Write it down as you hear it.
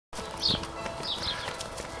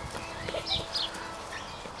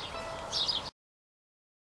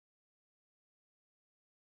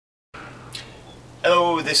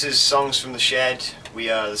Hello, this is Songs from the Shed.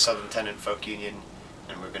 We are the Southern Tenant Folk Union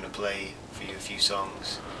and we're going to play for you a few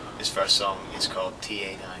songs. This first song is called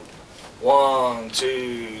TA9. 1,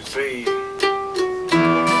 2, 3.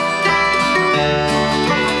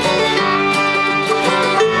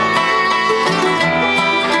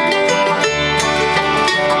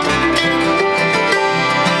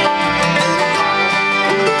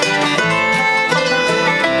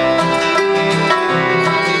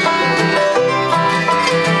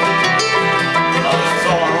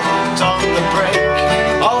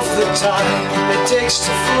 Time it takes to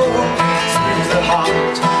flow through the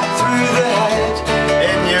heart, through the head,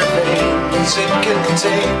 in your veins it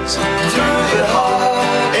contains. Through the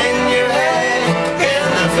heart, in your head, in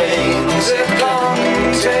the veins it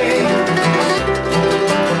contains.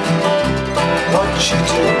 What you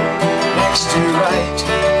do next to right,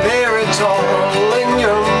 bear it all in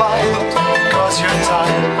your mind, 'cause your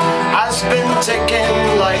time has been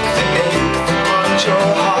ticking like the eighth of your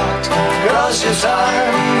heart. 'Cause your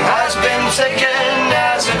time has been taken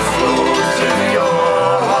as it flows through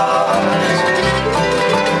your heart.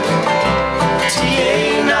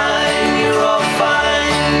 TA9, you're all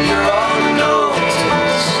fine, you're on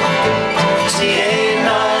notice.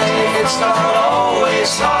 TA9, it's not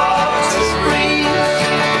always hard to breathe.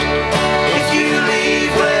 If you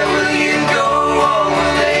leave, where will you go, or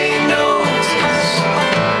will they notice?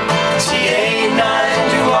 TA9,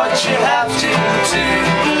 do what you have to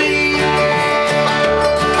believe.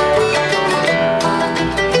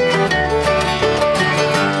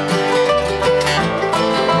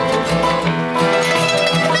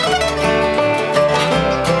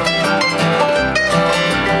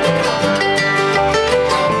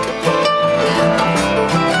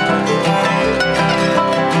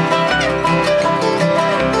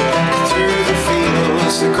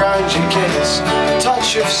 The ground you kiss, a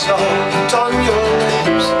touch of salt on your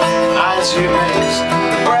lips, as you miss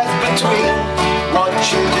the breath between what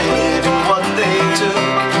you did and what they took.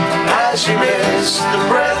 As you miss the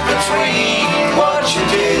breath between what you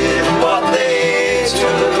did and what they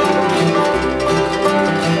took.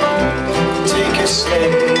 Take a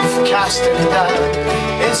slave, cast it down.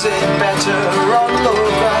 Is it better on the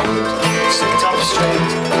ground? Sit up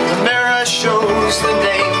straight, the mirror shows the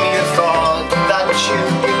name you thought that you.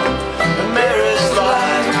 The mirror's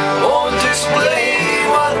light won't display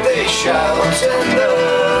what they shout in the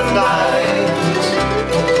night.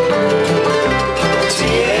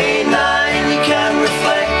 TA9, you can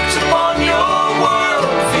reflect upon your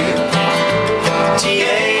worldview.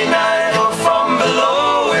 TA9, or from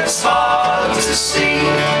below it's hard to see.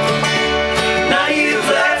 Now you've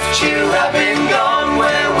left, you have been gone,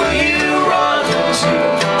 where will you run to?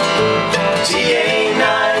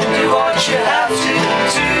 TA9, do what you have to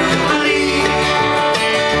believe.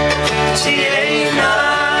 TA9,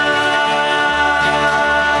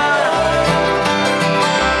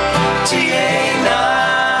 TA9.